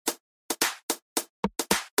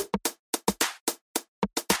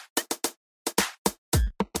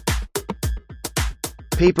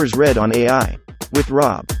Papers read on AI. With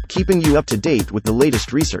Rob, keeping you up to date with the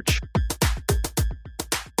latest research.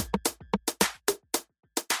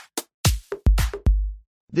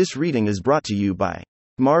 This reading is brought to you by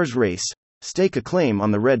Mars Race. Stake a claim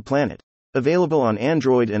on the Red Planet. Available on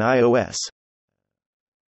Android and iOS.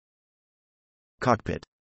 Cockpit.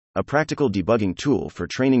 A practical debugging tool for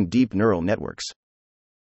training deep neural networks.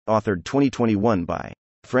 Authored 2021 by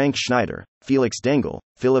Frank Schneider, Felix Dengel,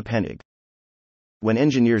 Philip Hennig. When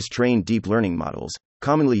engineers train deep learning models,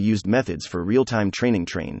 commonly used methods for real-time training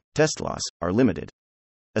test loss are limited.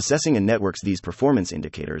 Assessing a network's these performance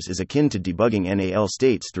indicators is akin to debugging NAL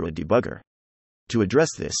states through a debugger. To address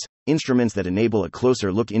this, instruments that enable a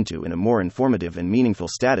closer look into in a more informative and meaningful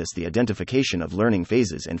status the identification of learning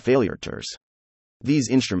phases and failure terms. These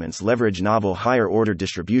instruments leverage novel higher-order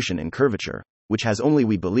distribution and curvature, which has only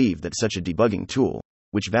we believe that such a debugging tool,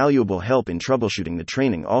 which valuable help in troubleshooting the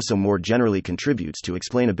training also more generally contributes to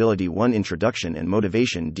explainability. 1 Introduction and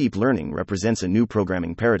motivation. Deep learning represents a new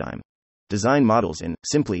programming paradigm. Design models and,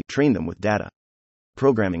 simply, train them with data.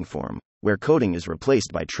 Programming form, where coding is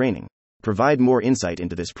replaced by training. Provide more insight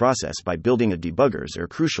into this process by building a debuggers are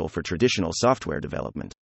crucial for traditional software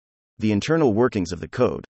development. The internal workings of the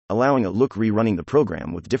code, allowing a look rerunning the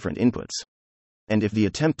program with different inputs. And if the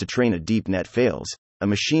attempt to train a deep net fails, a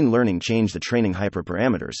machine learning change the training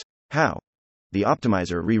hyperparameters. How? The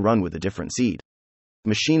optimizer rerun with a different seed.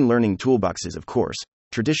 Machine learning toolboxes. Of course,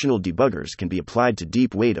 traditional debuggers can be applied to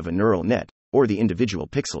deep weight of a neural net, or the individual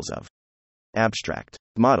pixels of abstract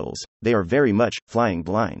models. They are very much flying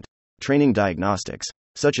blind. Training diagnostics,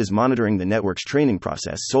 such as monitoring the network's training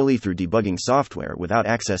process solely through debugging software without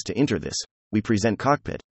access to this, we present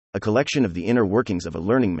Cockpit, a collection of the inner workings of a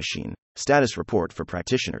learning machine, status report for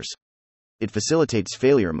practitioners. It facilitates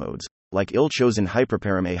failure modes, like ill-chosen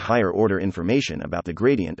hyperparameter. Higher order information about the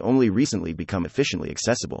gradient only recently become efficiently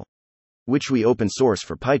accessible. Which we open source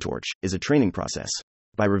for PyTorch, is a training process.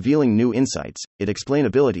 By revealing new insights,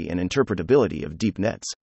 explainability and interpretability of deep nets.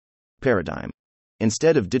 Paradigm.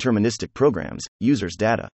 Instead of deterministic programs, users'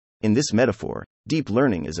 data. In this metaphor, deep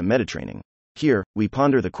learning is a metatraining. Here, we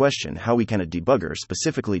ponder the question how we can a debugger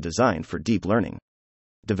specifically designed for deep learning.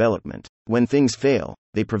 Development. When things fail,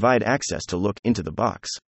 they provide access to look into the box.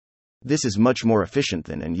 This is much more efficient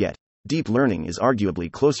than, and yet, deep learning is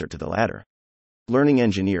arguably closer to the latter. Learning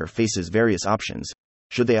engineer faces various options.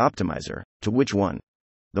 Should they optimizer? To which one?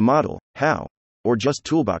 The model? How? Or just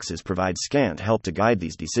toolboxes provide scant help to guide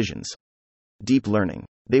these decisions. Deep learning.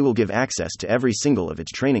 They will give access to every single of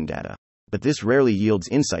its training data. But this rarely yields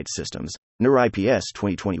insight systems. NeurIPS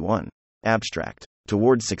 2021. Abstract.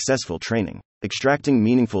 Towards successful training. Extracting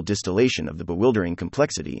meaningful distillation of the bewildering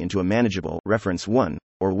complexity into a manageable reference 1,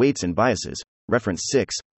 or weights and biases, reference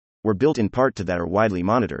 6, were built in part to that are widely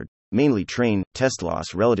monitored, mainly test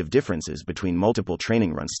loss relative differences between multiple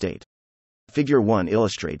training run state. Figure 1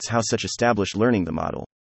 illustrates how such established learning the model,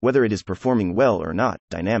 whether it is performing well or not,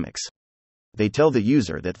 dynamics. They tell the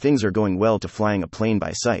user that things are going well to flying a plane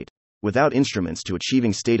by sight. Without instruments to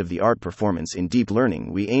achieving state-of-the-art performance in deep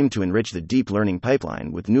learning, we aim to enrich the deep learning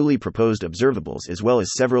pipeline with newly proposed observables as well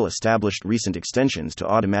as several established recent extensions to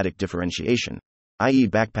automatic differentiation, i.e.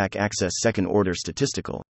 backpack access. Second-order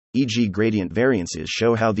statistical, e.g. gradient variances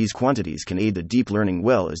show how these quantities can aid the deep learning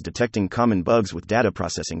well as detecting common bugs with data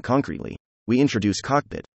processing. Concretely, we introduce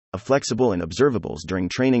Cockpit, a flexible and observables during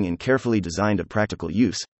training and carefully designed a practical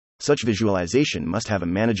use. Such visualization must have a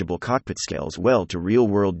manageable cockpit scales well to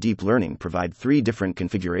real-world. Deep learning provide 3 different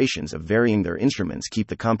configurations of varying their instruments. Keep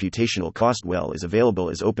the computational cost well is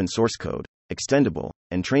available as open source code, extendable,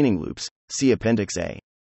 and training loops. See Appendix A.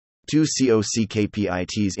 2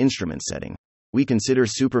 COCKPIT's instrument setting. We consider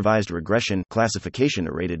supervised regression classification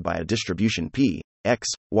rated by a distribution P, X,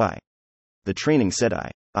 Y. The training set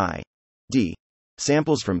I, D.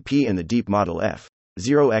 Samples from P and the deep model F,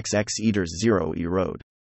 0xx eaters 0 erode.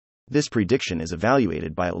 This prediction is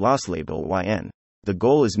evaluated by a loss label yn. The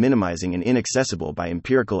goal is minimizing an inaccessible by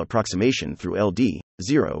empirical approximation through LD,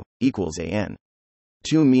 0, equals AN.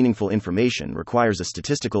 2 Meaningful information requires a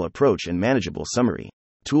statistical approach and manageable summary.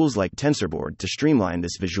 Tools like TensorBoard to streamline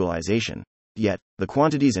this visualization. Yet, the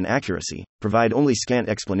quantities and accuracy provide only scant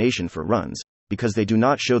explanation for runs, because they do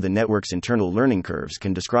not show the network's internal learning curves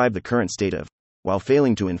can describe the current state of, while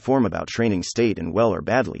failing to inform about training state and well or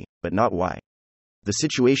badly, but not why. The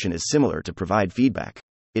situation is similar to provide feedback.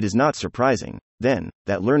 It is not surprising, then,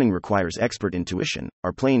 that learning requires expert intuition,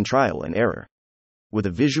 or plain trial and error. With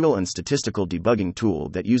a visual and statistical debugging tool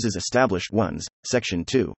that uses established ones, Section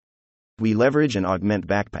 2. We leverage and augment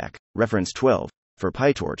Backpack, reference 12, for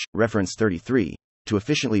PyTorch, reference 33, to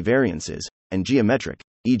efficiently variances, and geometric,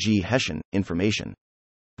 e.g. Hessian, information.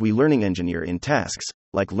 We learning engineer in tasks,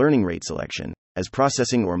 like learning rate selection, as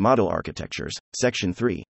processing or model architectures, Section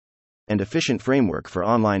 3. And efficient framework for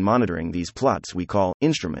online monitoring these plots we call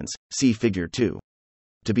instruments, see Figure 2.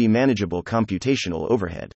 To be manageable computational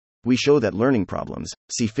overhead, we show that learning problems,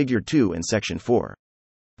 see Figure 2 and Section 4.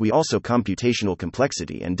 We also computational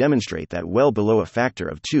complexity and demonstrate that well below a factor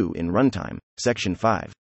of 2 in runtime, Section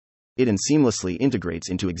 5. It and seamlessly integrates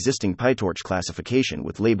into existing PyTorch classification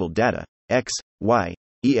with labeled data, x, y,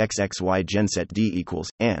 exxy genset d equals,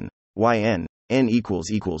 n, yn, n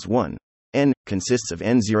equals 1, n, consists of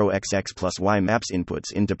n0xx plus y maps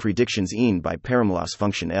inputs into predictions en by paramelos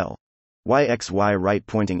function L. Yxy right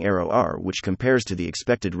pointing arrow R which compares to the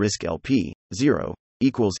expected risk LP, 0,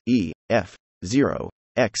 equals, E, F, 0,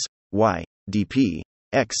 X, Y, DP,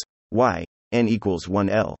 X, Y, N equals 1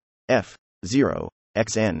 L, F, 0,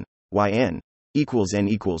 XN, YN, equals N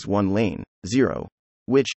equals 1 lane, 0,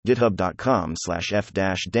 which,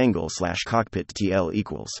 github.com/f-dangle/cockpit-tl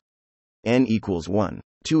equals. N equals 1.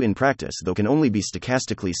 2 in practice though can only be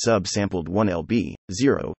stochastically sub-sampled 1 LB,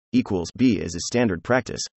 0, equals B as is standard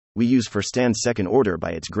practice. We use first and second order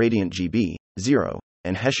by its gradient GB, 0,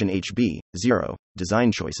 and Hessian HB, 0,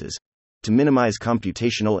 design choices, to minimize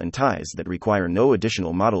computational and ties that require no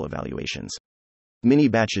additional model evaluations. Mini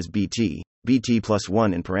batches BT, BT plus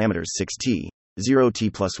 1 and parameters 6T,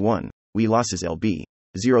 0T plus 1, we losses LB,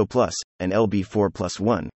 0 plus, and LB4 plus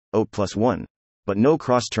 1, OT plus 1, but no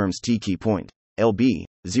cross terms T key point, LB,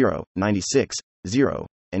 0, 96, 0,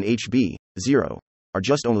 and HB, 0, are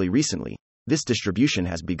just only recently. This distribution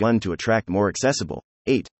has begun to attract more accessible,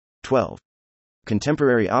 8, 12.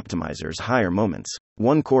 Contemporary optimizers higher moments.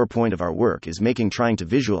 One core point of our work is trying to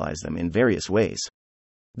visualize them in various ways.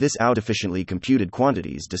 This out-efficiently computed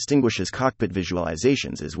quantities distinguishes cockpit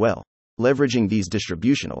visualizations as well. Leveraging these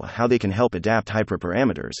distributional how they can help adapt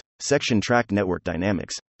hyperparameters, section track network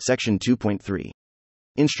dynamics, section 2.3.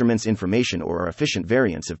 Instruments information or efficient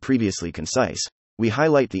variants of previously concise. We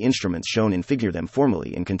highlight the instruments shown in figure them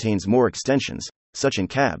formally and contains more extensions, such in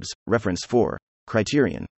cabs, reference 4,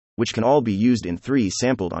 criterion, which can all be used in 3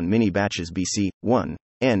 sampled on mini batches BC, 1,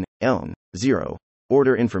 N, Eln, 0,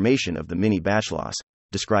 order information of the mini batch loss,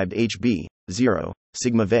 described HB, 0,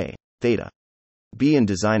 sigma V, theta. B in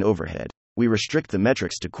design overhead, we restrict the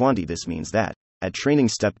metrics to quanti. This means that, at training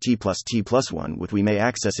step T plus 1 with we may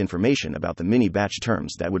access information about the mini batch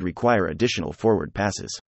terms that would require additional forward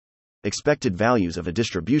passes. Expected values of a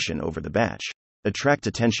distribution over the batch. Attract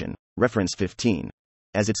attention, reference 15.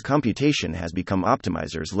 As its computation has become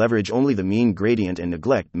optimizers leverage only the mean gradient and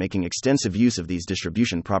neglect making extensive use of these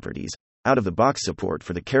distribution properties, out-of-the-box support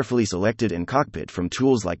for the carefully selected and cockpit from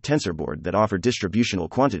tools like TensorBoard that offer distributional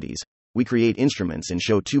quantities, we create instruments in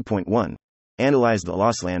Show 2.1, analyze the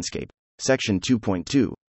loss landscape, Section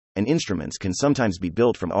 2.2, and instruments can sometimes be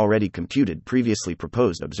built from already computed previously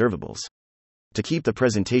proposed observables. To keep the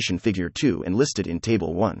presentation Figure 2 and listed in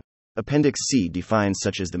Table 1. Appendix C defines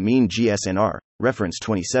such as the mean GSNR, reference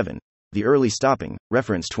 27, the early stopping,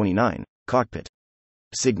 reference 29, cockpit.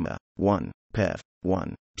 Sigma, 1, PEV,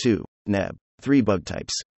 1, 2, NEB, 3 bug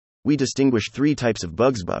types. We distinguish 3 types of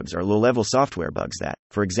bugs. Bugs are low-level software bugs that,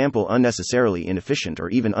 for example, unnecessarily inefficient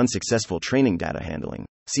or even unsuccessful training data handling,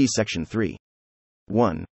 see Section 3.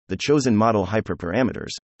 1. The chosen model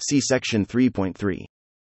hyperparameters, see Section 3.3.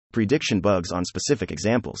 Prediction bugs on specific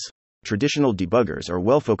examples. Traditional debuggers or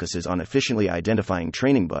well focuses on efficiently identifying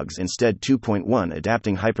training bugs instead. 2.1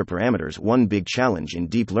 Adapting hyperparameters. One big challenge in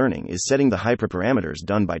deep learning is setting the hyperparameters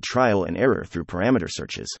done by trial and error through parameter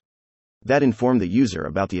searches that inform the user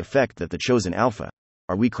about the effect that the chosen alpha.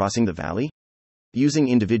 Are we crossing the valley? Using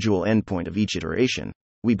individual endpoint of each iteration,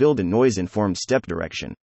 we build a noise-informed step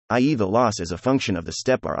direction, i.e. the loss as a function of the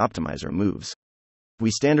step our optimizer moves.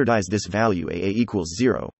 We standardize this value AA equals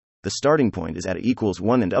 0. The starting point is at A equals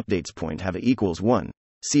 1 and updates point have A equals 1.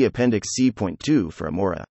 See Appendix C.2 for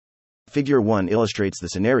Amora. Figure 1 illustrates the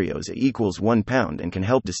scenarios A equals 1 pound and can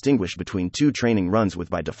help distinguish between 2 training runs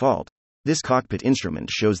with by default. This cockpit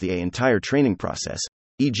instrument shows the A entire training process,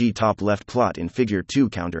 e.g. top left plot in Figure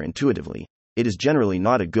 2 counterintuitively. It is generally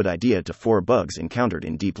not a good idea to 4 bugs encountered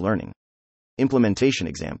in deep learning. Implementation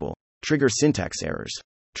example. Trigger syntax errors.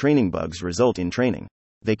 Training bugs result in training.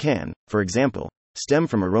 They can, for example, stem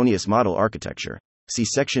from erroneous model architecture, see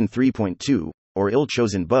Section 3.2, or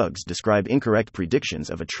ill-chosen bugs describe incorrect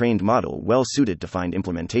predictions of a trained model well suited to find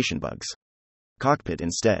implementation bugs. Cockpit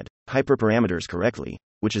instead, hyperparameters correctly,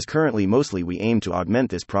 which is currently mostly we aim to augment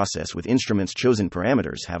this process with instruments chosen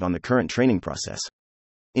parameters have on the current training process.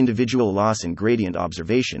 Individual loss and gradient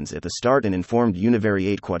observations at the start and informed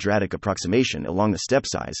univariate quadratic approximation along the step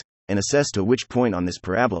size, and assess to which point on this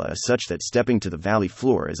parabola is such that stepping to the valley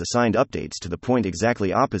floor is assigned updates to the point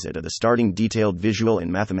exactly opposite of the starting detailed visual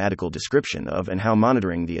and mathematical description of and how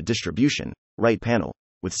monitoring the distribution, right panel,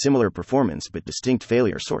 with similar performance but distinct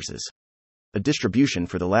failure sources. A distribution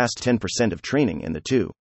for the last 10% of training in the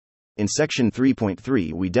two. In section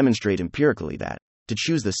 3.3 we demonstrate empirically that, to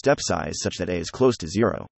choose the step size such that A is close to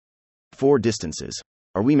 0. 4 distances.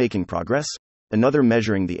 Are we making progress? Another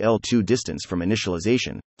measuring the L2 distance from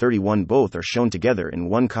initialization, 31. Both are shown together in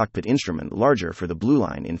one cockpit instrument larger for the blue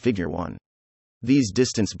line in figure 1. These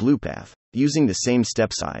distance blue path. Using the same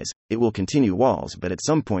step size, it will continue walls but at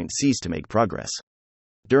some point cease to make progress.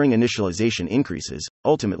 During initialization increases,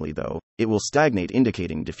 ultimately though, it will stagnate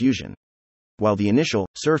indicating diffusion. While the initial,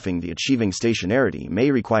 surfing the achieving stationarity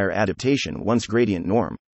may require adaptation once gradient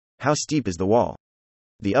norm. How steep is the wall?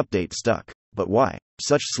 The update stuck. But why?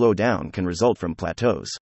 Such slowdown can result from plateaus.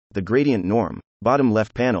 The gradient norm, bottom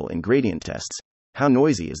left panel in gradient tests. How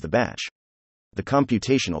noisy is the batch? The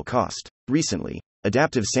computational cost. Recently,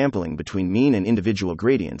 adaptive sampling between mean and individual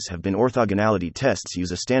gradients have been orthogonality tests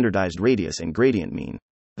use a standardized radius and gradient mean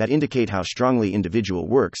that indicate how strongly individual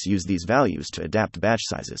works use these values to adapt batch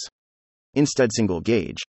sizes. Instead single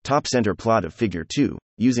gauge, top center plot of figure 2,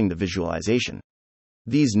 using the visualization.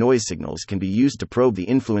 These noise signals can be used to probe the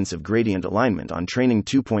influence of gradient alignment on training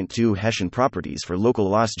 2.2 Hessian properties for local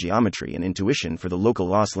loss geometry, and intuition for the local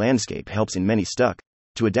loss landscape helps in many stuck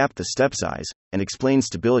to adapt the step size and explain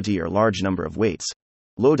stability or large number of weights.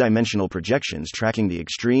 Low dimensional projections tracking the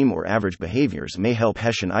extreme or average behaviors may help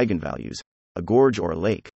Hessian eigenvalues, a gorge or a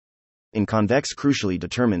lake. In convex crucially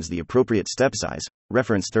determines the appropriate step size,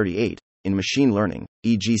 reference 38, in machine learning,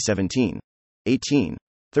 e.g. 17, 18,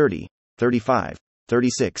 30, 35,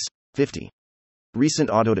 36, 50. Recent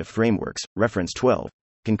Autodiff frameworks, reference 12,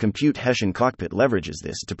 can compute Hessian cockpit leverages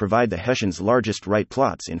this to provide the Hessian's largest right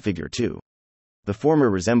plots in figure 2. The former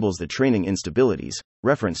resembles the training instabilities,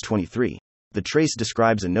 reference 23. The trace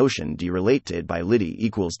describes a notion d relate to it by Liddy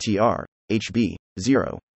equals tr, hb,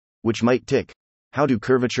 0, which might tick. How do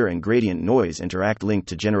curvature and gradient noise interact linked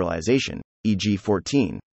to generalization, e.g.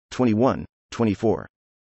 14, 21, 24.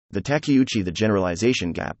 The Takeuchi the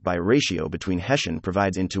generalization gap by ratio between Hessian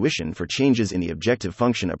provides intuition for changes in the objective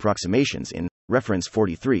function approximations in, reference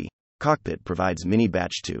 43, cockpit provides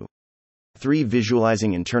mini-batch 2. 3.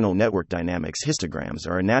 Visualizing internal network dynamics histograms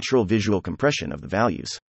are a natural visual compression of the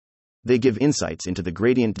values. They give insights into the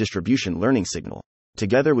gradient distribution learning signal.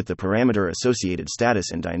 Together with the parameter associated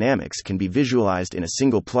status and dynamics can be visualized in a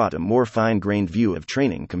single plot, a more fine-grained view of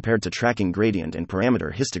training compared to tracking gradient and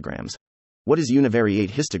parameter histograms. What is univariate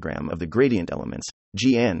histogram of the gradient elements,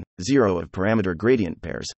 Gn, 0 of parameter gradient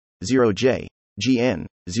pairs, 0j, Gn,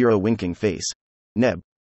 0 winking face, neb.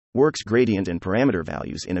 Works gradient and parameter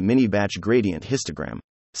values in a mini-batch gradient histogram.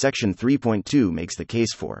 Section 3.2 makes the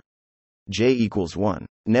case for j equals 1.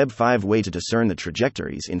 Neb 5 way to discern the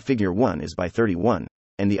trajectories in figure 1 is by 31,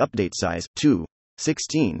 and the update size, 2,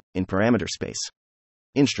 16, in parameter space.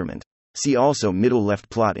 Instrument. See also middle left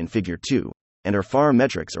plot in figure 2. And our FAR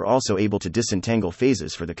metrics are also able to disentangle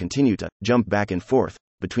phases for the continue to jump back and forth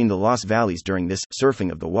between the loss valleys during this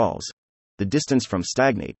surfing of the walls. The distance from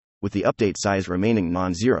stagnate, with the update size remaining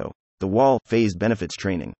non-zero, the wall phase benefits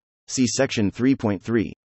training. See section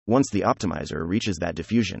 3.3. Once the optimizer reaches that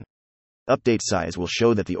diffusion update size will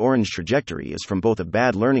show that the orange trajectory is from both a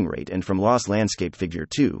bad learning rate and from loss landscape. Figure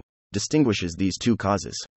 2 distinguishes these two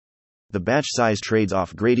causes. The batch size trades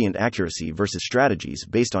off gradient accuracy versus strategies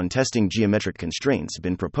based on testing geometric constraints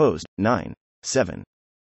been proposed. 9, 7.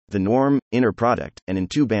 The norm, inner product, and in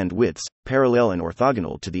two band widths, parallel and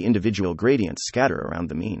orthogonal to the individual gradients scatter around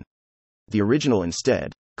the mean. The original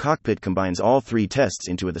instead, cockpit combines all three tests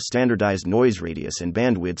into the standardized noise radius and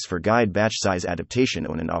bandwidths for guide batch size adaptation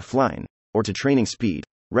on and offline, or to training speed,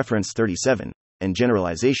 reference 37, and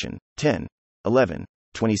generalization, 10, 11,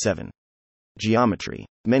 27. Geometry.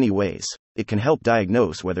 Many ways. It can help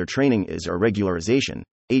diagnose whether training is or regularization,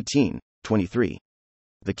 18, 23.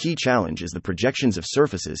 The key challenge is the projections of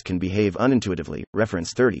surfaces can behave unintuitively,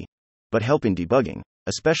 reference 30, but help in debugging,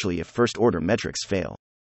 especially if first-order metrics fail.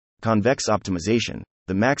 Convex optimization.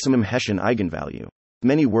 The maximum Hessian eigenvalue.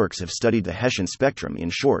 Many works have studied the Hessian spectrum. In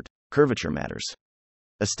short, curvature matters.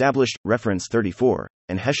 Established, reference 34,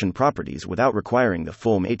 and Hessian properties without requiring the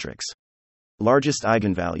full matrix. Largest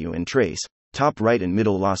eigenvalue and trace, top right and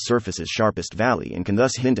middle loss surfaces sharpest valley, and can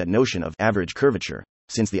thus hint at notion of average curvature,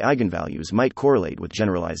 since the eigenvalues might correlate with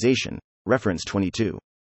generalization, reference 22.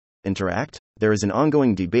 Interact. There is an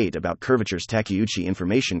ongoing debate about curvature's Takeuchi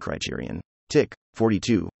information criterion, TIC,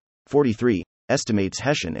 42, 43, estimates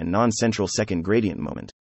Hessian and non-central second gradient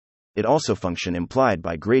moment. It also function implied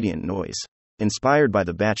by gradient noise. Inspired by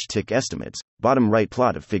the batch tick estimates, bottom right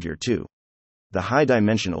plot of figure 2. The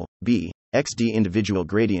high-dimensional, XD individual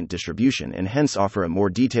gradient distribution and hence offer a more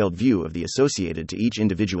detailed view of the associated to each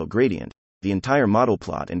individual gradient, the entire model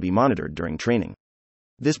plot and be monitored during training.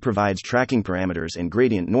 This provides tracking parameters and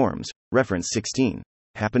gradient norms, reference 16.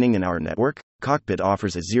 Happening in our network, Cockpit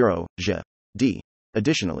offers a 0, D.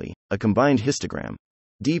 Additionally, a combined histogram,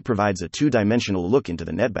 D provides a two-dimensional look into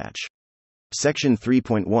the netbatch. Section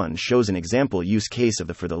 3.1 shows an example use case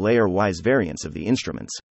of for the layer-wise variance of the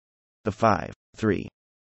instruments. The 5.3.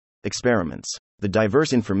 Experiments. The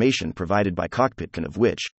diverse information provided by Cockpit can of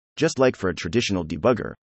which, just like for a traditional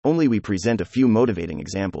debugger, only we present a few motivating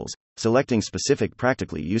examples, selecting specific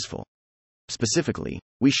practically useful. Specifically,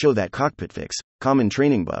 we show that Cockpit fix common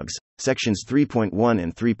training bugs, sections 3.1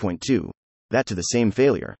 and 3.2, that to the same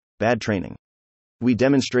failure, bad training. We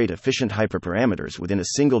demonstrate efficient hyperparameters within a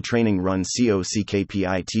single training run.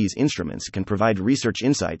 COCKPIT's instruments can provide research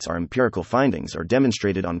insights. Our empirical findings are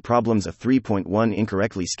demonstrated on problems. A 3.1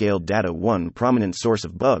 incorrectly scaled data. One prominent source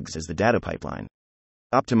of bugs is the data pipeline.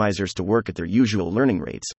 Optimizers to work at their usual learning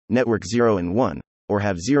rates, network 0 and 1, or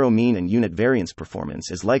have zero mean and unit variance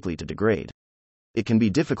performance is likely to degrade. It can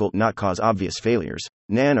be difficult not cause obvious failures.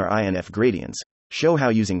 NaN or INF gradients show how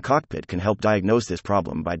using Cockpit can help diagnose this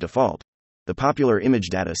problem by default. The popular image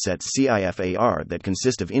data sets CIFAR that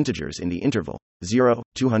consist of integers in the interval 0,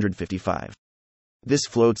 255. This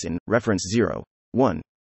floats in reference 0, 1.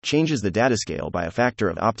 Changes the datascale by a factor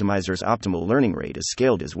of optimizer's optimal learning rate is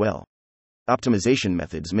scaled as well. Optimization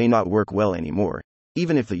methods may not work well anymore,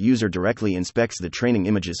 even if the user directly inspects the training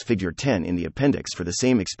images. Figure 10 in the appendix for the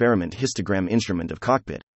same experiment histogram instrument of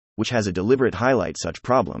Cockpit, which has a deliberate highlight such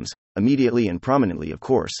problems, immediately and prominently of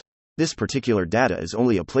course. This particular data is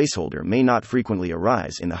only a placeholder may not frequently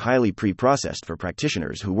arise in the highly pre-processed for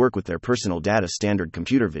practitioners who work with their personal data standard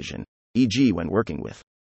computer vision, e.g. when working with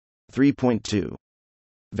 3.2.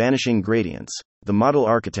 Vanishing gradients. The model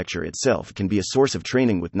architecture itself can be a source of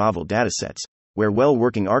training with novel datasets, where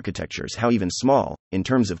well-working architectures, how even small, in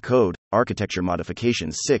terms of code, architecture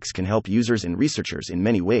modifications 6 can help users and researchers in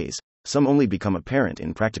many ways, some only become apparent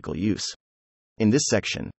in practical use. In this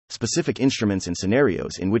section, specific instruments and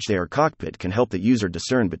scenarios in which they are Cockpit can help the user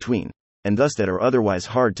discern between, and thus that are otherwise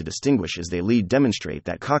hard to distinguish as they lead demonstrate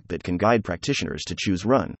that Cockpit can guide practitioners to choose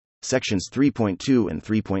run, sections 3.2 and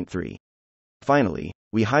 3.3. Finally,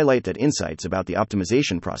 we highlight that insights about the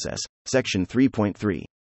optimization process, section 3.3.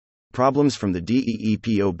 Problems from the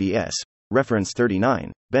DEEPOBS, reference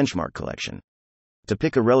 39, benchmark collection. To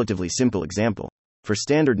pick a relatively simple example, for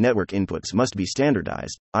standard network inputs must be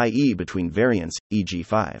standardized, i.e. between variants, e.g.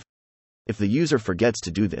 5. If the user forgets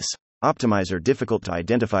to do this, optimizer difficult to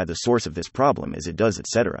identify the source of this problem as it does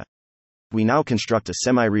etc. We now construct a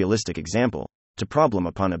semi-realistic example, to problem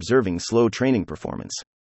upon observing slow training performance.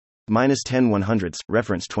 -10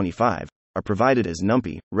 reference 25, are provided as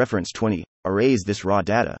NumPy, reference 20, arrays this raw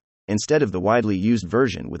data, instead of the widely used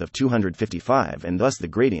version with of 255 and thus the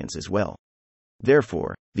gradients as well.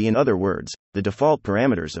 Therefore, in other words, the default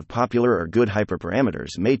parameters of popular or good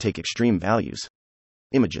hyperparameters may take extreme values.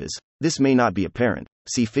 Images. This may not be apparent,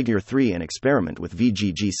 see figure 3 and experiment with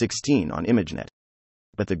VGG16 on ImageNet.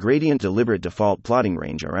 But the gradient deliberate default plotting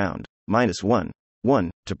range around -1, 1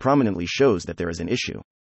 to prominently shows that there is an issue.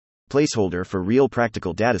 Placeholder for real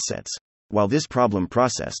practical datasets. While this problem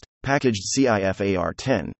processed, packaged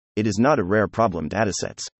CIFAR10, it is not a rare problem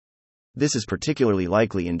datasets. This is particularly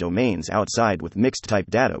likely in domains outside with mixed-type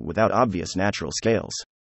data without obvious natural scales.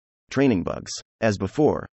 Training bugs. As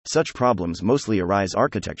before, such problems mostly arise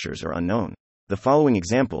architectures are unknown. The following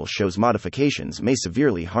example shows modifications may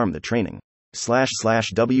severely harm the training.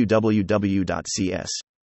 //www.cs.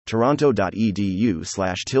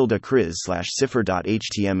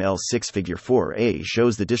 toronto.edu/criz/cifr.html6 Figure 4a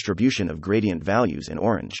shows the distribution of gradient values in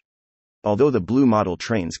orange. Although the blue model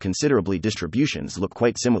trains considerably, distributions look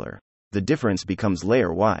quite similar. The difference becomes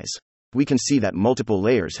layer-wise. We can see that multiple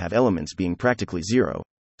layers have elements being practically zero.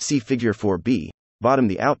 See figure 4b. Bottom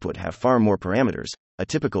the output have far more parameters, a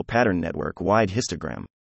typical pattern network-wide histogram.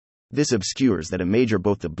 This obscures that a major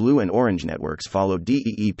both the blue and orange networks follow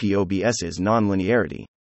DEEPOBS's nonlinearity.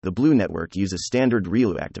 The blue network uses standard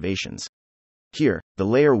ReLU activations. Here, the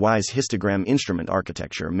layer-wise histogram instrument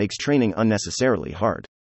architecture makes training unnecessarily hard.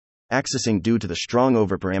 Accessing due to the strong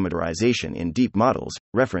overparameterization in deep models,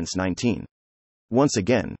 reference 19. Once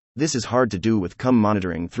again, this is hard to do with CUM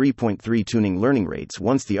monitoring 3.3 tuning learning rates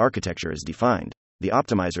once the architecture is defined, the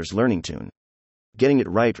optimizer's learning tune. Getting it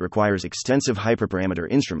right requires extensive hyperparameter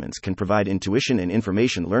instruments can provide intuition and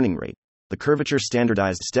information learning rate. the curvature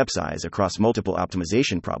standardized step size across multiple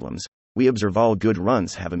optimization problems, we observe all good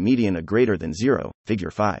runs have a median a greater than 0, figure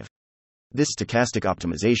 5. This stochastic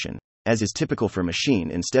optimization, as is typical for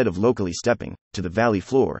machine instead of locally stepping, to the valley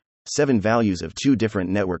floor, 7 values of 2 different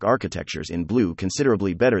network architectures in blue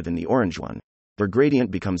considerably better than the orange one. Their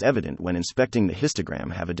gradient becomes evident when inspecting the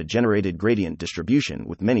histogram have a degenerated gradient distribution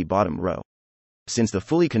with many bottom row. Since the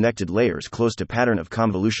fully connected layers close to pattern of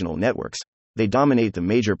convolutional networks, they dominate the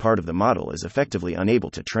major part of the model is effectively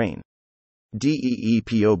unable to train.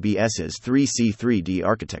 DEEPOBS's 3C3D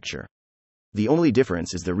architecture. The only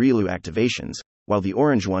difference is the ReLU activations, while the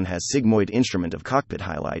orange one has sigmoid instrument of cockpit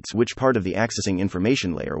highlights, which part of the accessing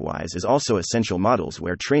information layer-wise is also essential models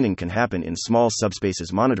where training can happen in small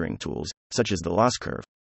subspaces monitoring tools, such as the loss curve.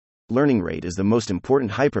 Learning rate is the most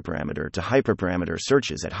important hyperparameter to hyperparameter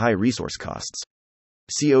searches at high resource costs.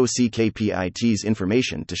 COCKPIT's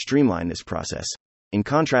information to streamline this process, in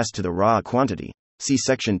contrast to the raw quantity, see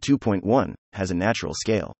section 2.1, has a natural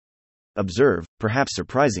scale. Observe, perhaps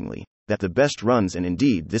surprisingly, that the best runs, and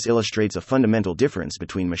indeed this illustrates a fundamental difference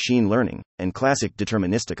between machine learning and classic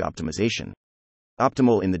deterministic optimization.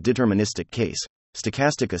 Optimal in the deterministic case,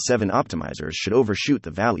 stochastic A7 optimizers should overshoot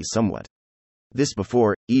the valleys somewhat. This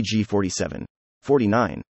before, e.g. 47,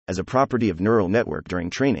 49, as a property of neural network during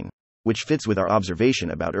training, which fits with our observation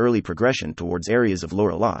about early progression towards areas of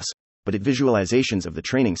lower loss, but it visualizations of the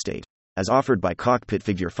training state, as offered by Cockpit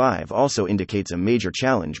Figure 5, also indicates a major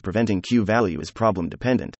challenge preventing Q value is problem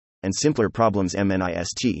dependent, and simpler problems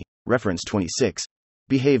MNIST, reference 26,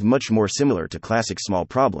 behave much more similar to classic small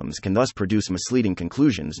problems can thus produce misleading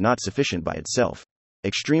conclusions not sufficient by itself.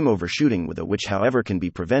 Extreme overshooting with a which however can be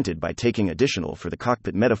prevented by taking additional for the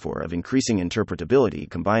cockpit metaphor of increasing interpretability,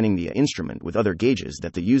 combining the instrument with other gauges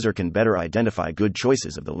that the user can better identify good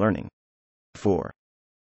choices of the learning. 4.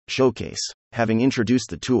 Showcase. Having introduced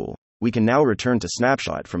the tool, we can now return to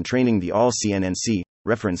snapshot from training the all CNNC,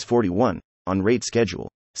 reference 41, on rate schedule,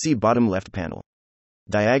 see bottom left panel.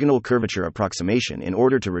 Diagonal curvature approximation in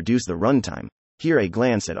order to reduce the runtime. Here a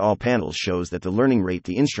glance at all panels shows that the learning rate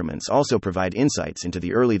the instruments also provide insights into the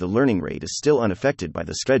learning rate is still unaffected by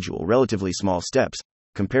the schedule relatively small steps,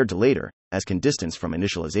 compared to later, as can distance from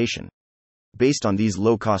initialization. Based on these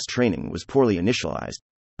low-cost training was poorly initialized,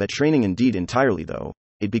 but training indeed entirely though,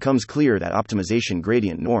 it becomes clear that optimization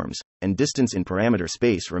gradient norms, and distance in parameter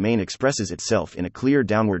space remain expresses itself in a clear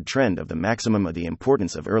downward trend of the maximum of the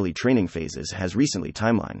importance of early training phases has recently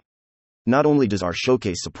timeline. Not only does our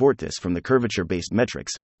showcase support this from the curvature-based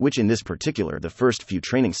metrics, which in this particular the first few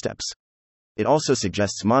training steps, it also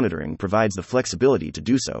suggests monitoring provides the flexibility to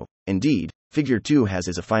do so. Indeed, Figure 2 has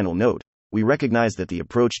as a final note, we recognize that the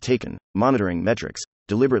approach taken, monitoring metrics,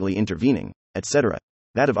 deliberately intervening, etc.,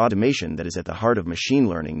 that of automation that is at the heart of machine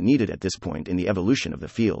learning needed at this point in the evolution of the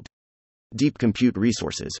field. Deep compute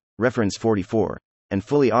resources, reference 44, and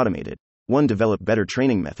fully automated, one develop better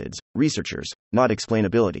training methods, researchers, not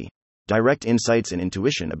explainability. Direct insights and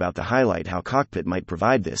intuition about the highlight how cockpit might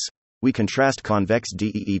provide this. We contrast convex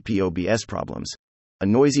DEEPOBS problems. A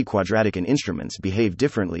noisy quadratic and instruments behave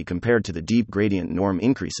differently compared to the deep gradient norm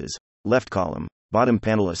increases. Left column, bottom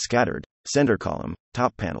panel is scattered, center column,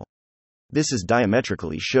 top panel. This is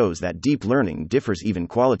diametrically shows that deep learning differs even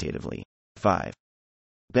qualitatively. 5.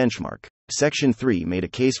 Benchmark. Section 3 made a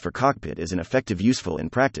case for cockpit as an effective useful in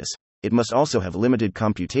practice. It must also have limited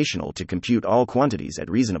computational to compute all quantities at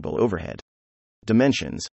reasonable overhead.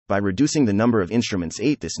 Dimensions. By reducing the number of instruments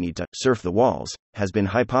 8, this need to surf the walls has been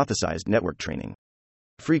hypothesized network training.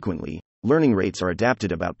 Frequently, learning rates are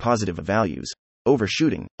adapted about positive values.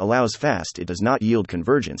 Overshooting allows fast, it does not yield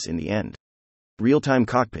convergence in the end. Real-time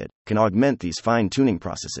cockpit can augment these fine-tuning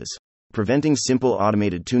processes, preventing simple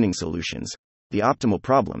automated tuning solutions. The optimal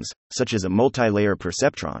problems, such as a multi-layer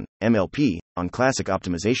perceptron, MLP, on classic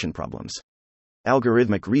optimization problems.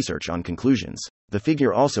 Algorithmic research on conclusions. The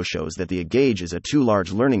figure also shows that the gauge is a too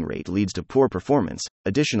large learning rate leads to poor performance,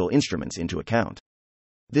 additional instruments into account.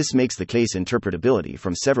 This makes the case interpretability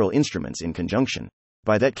from several instruments in conjunction.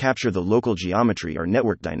 By that capture the local geometry or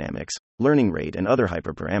network dynamics, learning rate and other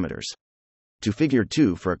hyperparameters. To figure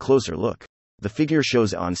 2 for a closer look. The figure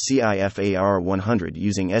shows on CIFAR 100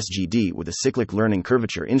 using SGD with a cyclic learning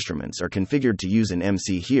curvature instruments are configured to use an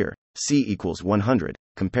MC here, C equals 100,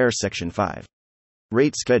 compare section 5.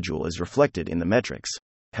 Rate schedule is reflected in the metrics.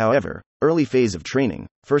 However, early phase of training,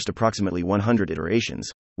 first approximately 100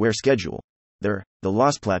 iterations, where schedule, the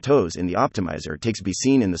loss plateaus in the optimizer takes be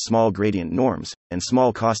seen in the small gradient norms, and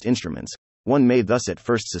small cost instruments, one may thus at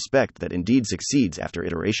first suspect that indeed succeeds after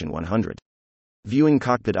iteration 100. Viewing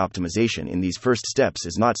cockpit optimization in these first steps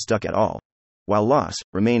is not stuck at all. While loss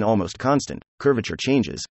remain almost constant, curvature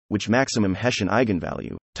changes, which maximum Hessian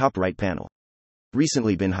eigenvalue, top right panel.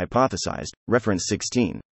 Recently been hypothesized, reference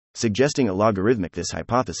 16, suggesting a logarithmic this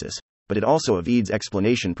hypothesis, but it also avoids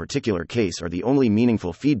explanation particular case are the only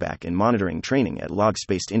meaningful feedback in monitoring training at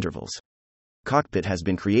log-spaced intervals. Cockpit has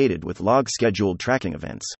been created with log-scheduled tracking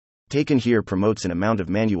events. Taken here promotes an amount of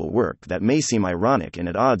manual work that may seem ironic and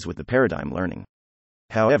at odds with the paradigm learning.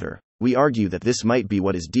 However, we argue that this might be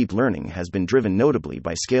what is deep learning has been driven notably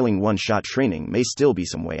by scaling one-shot training may still be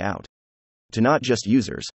some way out. To not just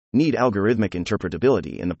users, need algorithmic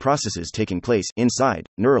interpretability in the processes taking place inside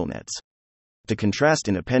neural nets. To contrast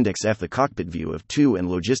in Appendix F the cockpit view of 2 and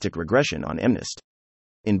logistic regression on MNIST.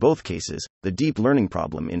 In both cases, the deep learning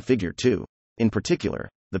problem in Figure 2. In particular,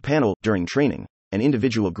 the panel, during training, and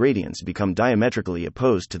individual gradients become diametrically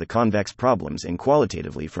opposed to the convex problems and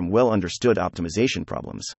qualitatively from well-understood optimization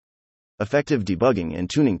problems. Effective debugging and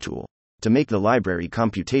tuning tool. To make the library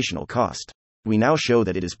computational cost. We now show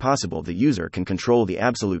that it is possible the user can control the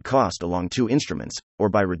absolute cost along two instruments, or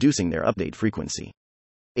by reducing their update frequency.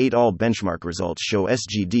 8 all benchmark results show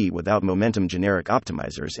SGD without momentum generic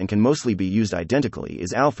optimizers and can mostly be used identically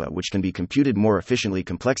is alpha, which can be computed more efficiently.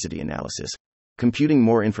 Complexity analysis. Computing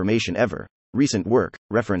more information ever. Recent work,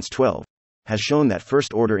 reference 12, has shown that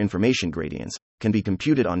first order information gradients can be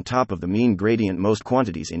computed on top of the mean gradient most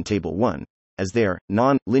quantities in Table 1, as their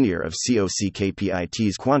non-linear of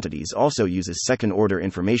COCKPIT's quantities also uses second order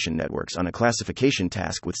information networks on a classification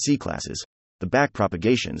task with C classes. The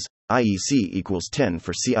backpropagations, i.e. C equals 10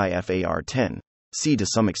 for CIFAR 10, C to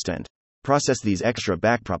some extent, process these extra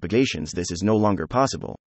backpropagations. This is no longer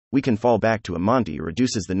possible. We can fall back to a Monty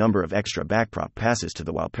reduces the number of extra backprop passes to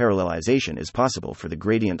the while parallelization is possible for the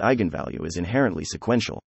gradient eigenvalue is inherently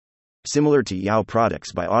sequential. Similar to Yao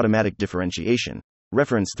products by automatic differentiation,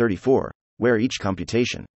 reference 34, where each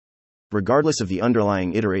computation, regardless of the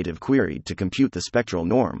underlying iterative queried to compute the spectral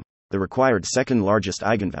norm, the required second largest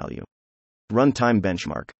eigenvalue. Runtime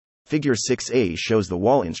benchmark. Figure 6a shows the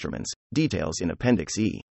wall instruments, details in Appendix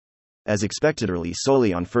E. As expected, early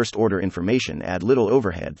solely on first order information add little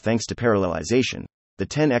overhead thanks to parallelization, the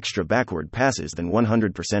 10 extra backward passes than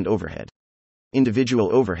 100% overhead. Individual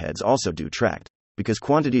overheads also do tracked, because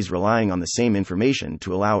quantities relying on the same information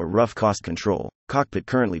to allow a rough cost control, cockpit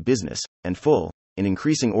currently business, and full, in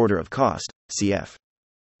increasing order of cost, cf.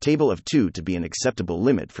 Table of 2 to be an acceptable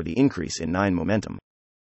limit for the increase in 9 momentum.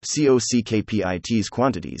 COCKPIT's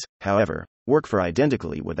quantities, however, work for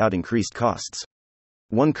identically without increased costs.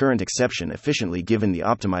 One current exception efficiently given the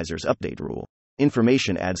optimizer's update rule.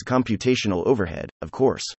 Information adds computational overhead, of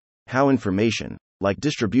course. How information, like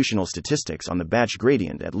distributional statistics on the batch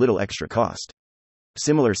gradient at little extra cost.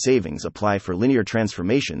 Similar savings apply for linear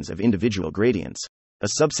transformations of individual gradients. A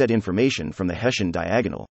subset information from the Hessian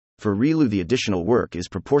diagonal. For ReLU the additional work is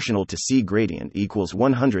proportional to C gradient equals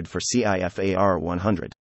 100 for CIFAR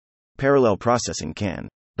 100. Parallel processing can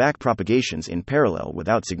backpropagations in parallel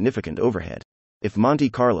without significant overhead. If Monte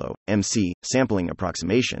Carlo, MC, sampling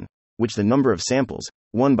approximation, which the number of samples,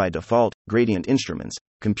 1 by default, gradient instruments,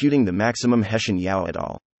 computing the maximum Hessian Yao et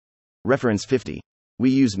al. Reference 50. We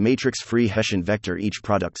use matrix-free Hessian vector. Each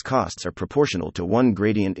product's costs are proportional to one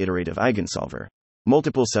gradient iterative eigensolver.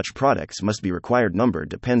 Multiple such products must be required. Number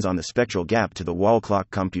depends on the spectral gap to the wall clock.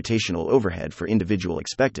 Computational overhead for individual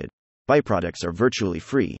expected byproducts are virtually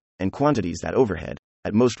free, and quantities that overhead,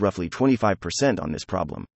 at most roughly 25% on this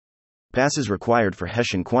problem. Passes required for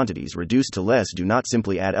Hessian quantities reduced to less do not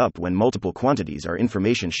simply add up when multiple quantities are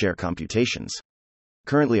information share computations.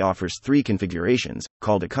 Currently offers 3 configurations,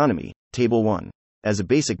 called economy, Table 1. As a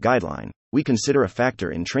basic guideline, we consider a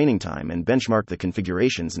factor in training time and benchmark the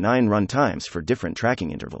configuration's 9 run times for different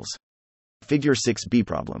tracking intervals. Figure 6b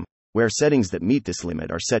problem, where settings that meet this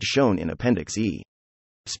limit are set shown in Appendix E.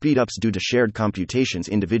 Speedups due to shared computations.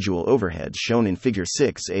 Individual overheads shown in Figure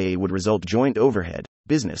 6a would result joint overhead,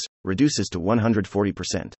 business, reduces to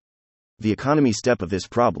 140%. The economy step of this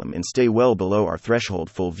problem and stay well below our threshold.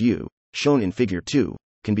 Full view, shown in Figure 2,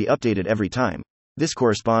 can be updated every time. This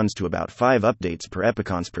corresponds to about 5 updates per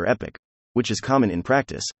epicons per epoch, which is common in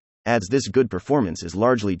practice. Adds this good performance is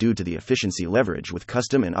largely due to the efficiency leverage with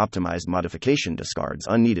custom and optimized modification discards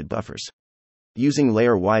unneeded buffers. Using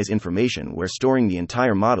layer-wise information where storing the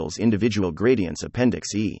entire model's individual gradients.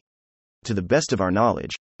 Appendix E. To the best of our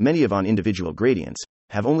knowledge, many of on individual gradients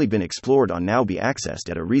have only been explored on now be accessed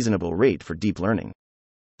at a reasonable rate for deep learning.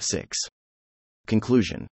 6.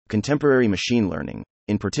 Conclusion. Contemporary machine learning,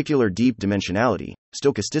 in particular deep dimensionality,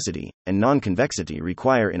 stochasticity, and non-convexity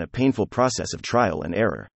require in a painful process of trial and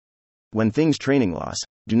error. When things training loss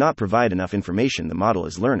do not provide enough information, the model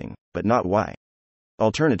is learning, but not why.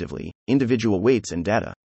 Alternatively, individual weights and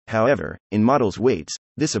data However, in models' weights,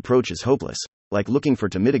 this approach is hopeless. Like looking for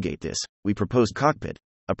to mitigate this, we proposed Cockpit,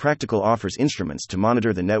 a practical offers instruments to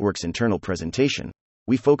monitor the network's internal presentation.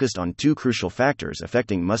 We focused on two crucial factors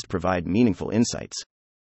affecting must provide meaningful insights.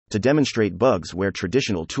 To demonstrate bugs where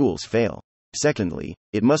traditional tools fail. Secondly,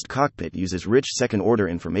 it must Cockpit uses rich second-order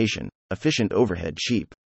information, efficient overhead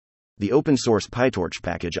cheap. The open-source PyTorch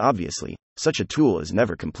package obviously, such a tool is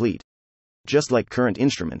never complete. Just like current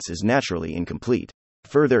instruments is naturally incomplete.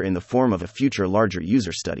 Further, in the form of a future larger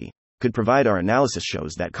user study, could provide our analysis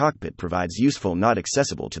shows that Cockpit provides useful not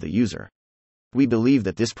accessible to the user. We believe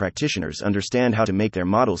that this practitioners understand how to make their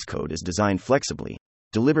models code is designed flexibly,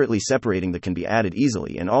 deliberately separating that can be added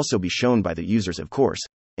easily and also be shown by the users of course,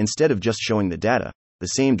 instead of just showing the data, the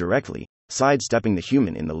same directly, sidestepping the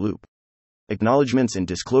human in the loop. Acknowledgements and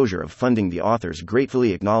disclosure of funding. The authors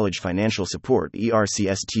gratefully acknowledge financial support.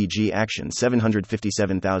 ERCSTG Action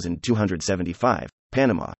 757275,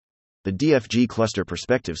 Panama. The DFG Cluster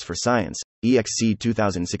Perspectives for Science, EXC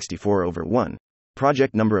 2064/1.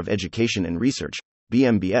 Project Number of Education and Research,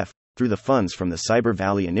 BMBF, through the funds from the Cyber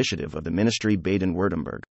Valley Initiative of the Ministry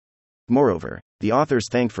Baden-Württemberg. Moreover, the authors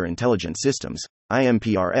thank for Intelligent Systems,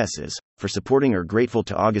 IMPRSs, for supporting are grateful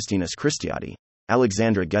to Augustinus Christiati,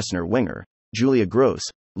 Alexandra Gessner-Wenger, Julia Gross,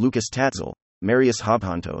 Lucas Tatzel, Marius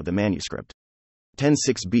Hobhanto. The manuscript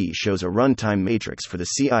 10.6b shows a runtime matrix for the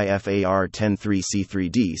CIFAR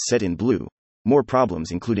 10.3C3D set in blue. More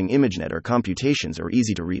problems including ImageNet or computations are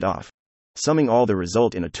easy to read off. Summing all the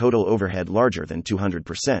result in a total overhead larger than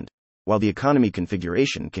 200%, while the economy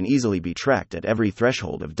configuration can easily be tracked at every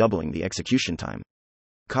threshold of doubling the execution time.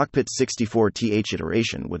 Cockpit 64th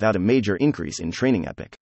iteration without a major increase in training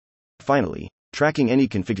epoch. Finally, tracking any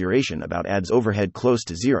configuration about adds overhead close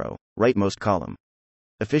to zero, rightmost column.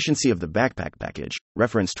 Efficiency of the backpack package,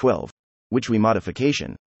 reference 12, which we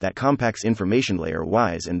modification, that compacts information layer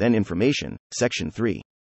wise and then information, section 3.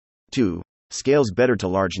 2. Scales better to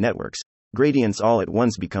large networks, gradients all at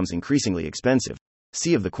once becomes increasingly expensive.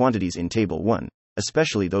 See of the quantities in table 1,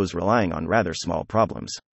 especially those relying on rather small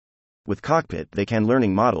problems. With Cockpit they can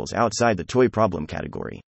learning models outside the toy problem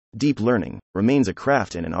category. Deep learning remains a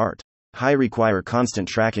craft and an art. High require constant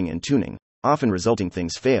tracking and tuning, often resulting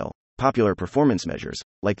things fail, popular performance measures,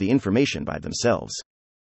 like the information by themselves.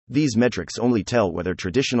 These metrics only tell whether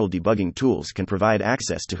traditional debugging tools can provide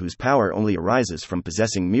access to whose power only arises from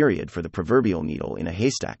possessing myriad for the proverbial needle in a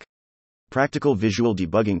haystack. Practical visual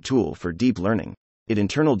debugging tool for deep learning. It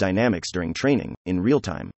internal dynamics during training, in real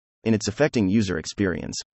time, in its affecting user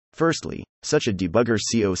experience. Firstly, such a debugger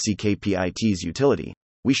COCKPIT's utility.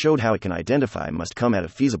 We showed how it can identify must come at a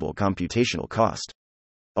feasible computational cost.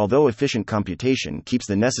 Although efficient computation keeps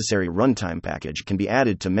the necessary runtime package can be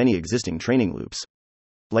added to many existing training loops.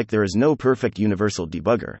 Like there is no perfect universal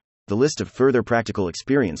debugger, the list of further practical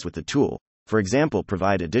experience with the tool, for example,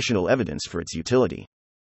 provide additional evidence for its utility.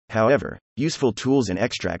 However, useful tools and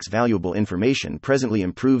extracts valuable information presently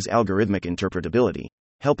improves algorithmic interpretability,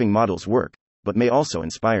 helping models work, but may also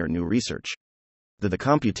inspire new research. The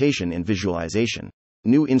computation and visualization.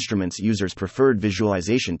 New instruments users' preferred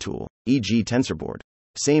visualization tool, e.g. TensorBoard.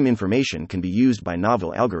 Same information can be used by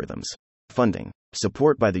novel algorithms. Funding.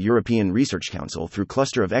 Support by the European Research Council through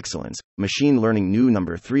Cluster of Excellence, Machine Learning new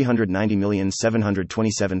number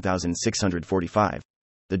 390,727,645.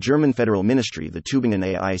 The German Federal Ministry, the Tübingen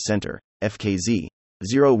AI Center, FKZ,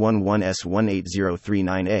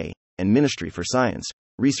 011S18039A, and Ministry for Science,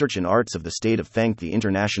 Research and Arts of the State of Thank the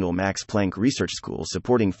International Max Planck Research School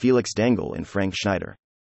supporting Felix Dengel and Frank Schneider.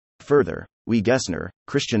 Further, we Gessner,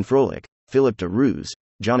 Christian Froelich, Philip de Roos,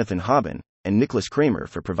 Jonathan Haben, and Nicholas Kramer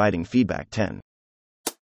for providing feedback. 10.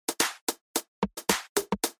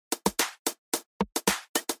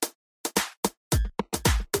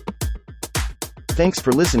 Thanks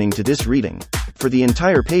for listening to this reading. For the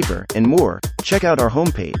entire paper and more, check out our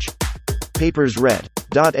homepage,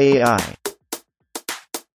 papersread.ai.